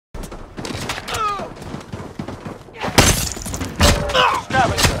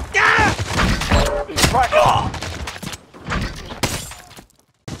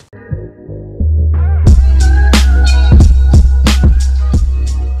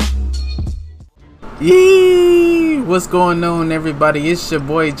Yee! What's going on, everybody? It's your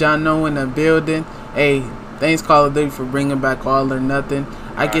boy John No in the building. Hey, thanks Call of Duty for bringing back All or Nothing.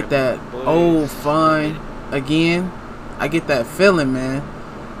 I get that old fun again. I get that feeling, man.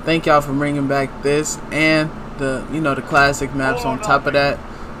 Thank y'all for bringing back this and the, the classic maps on top of that.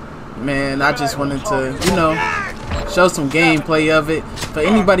 Man, I just wanted to, show some gameplay of it. For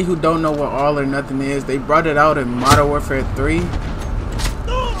anybody who don't know what All or Nothing is, they brought it out in Modern Warfare 3.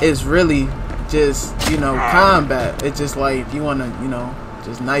 It's really just, combat. It's just like if you want to,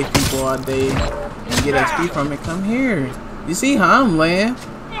 just knife people all day and get XP from it, come here. You see how I'm laying?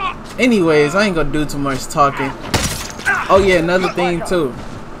 Anyways, I ain't gonna do too much talking. Oh yeah, another thing too.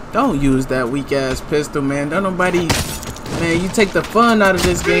 Don't use that weak ass pistol, man. Don't nobody, man, you take the fun out of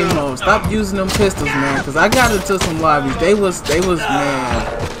this game mode. Stop using them pistols, man, cause I got into some lobbies. They was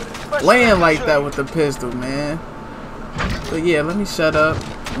man laying like that with the pistol, man. But yeah, let me shut up.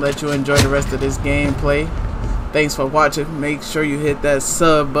 Let you enjoy the rest of this gameplay. Thanks for watching. Make sure you hit that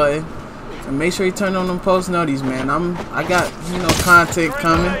sub button and make sure you turn on them post notices, man. I got content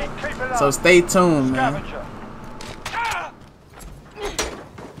coming, so stay tuned, man.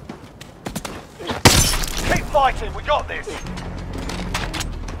 Keep fighting, we got this.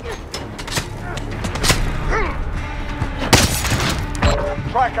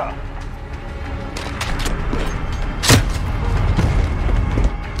 Tracker.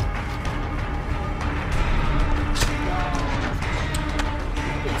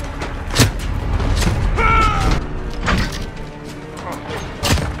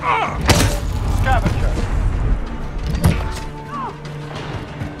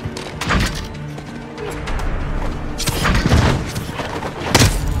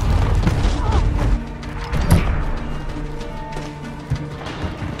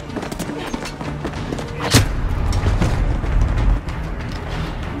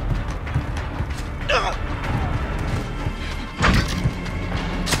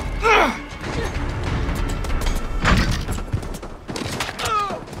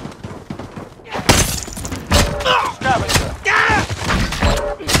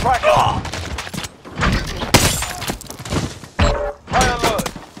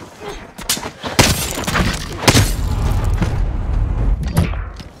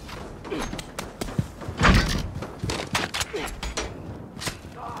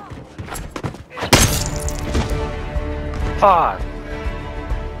 Five.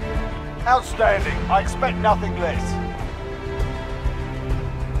 Outstanding. I expect nothing less.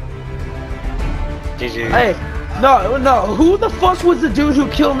 GG. Hey, no. Who the fuck was the dude who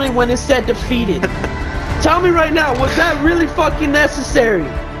killed me when it said defeated? Tell me right now, was that really fucking necessary?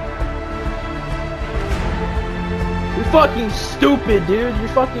 You're fucking stupid, dude. You're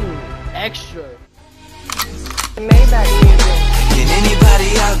fucking extra. MW3. Can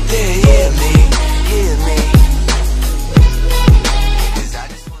anybody out there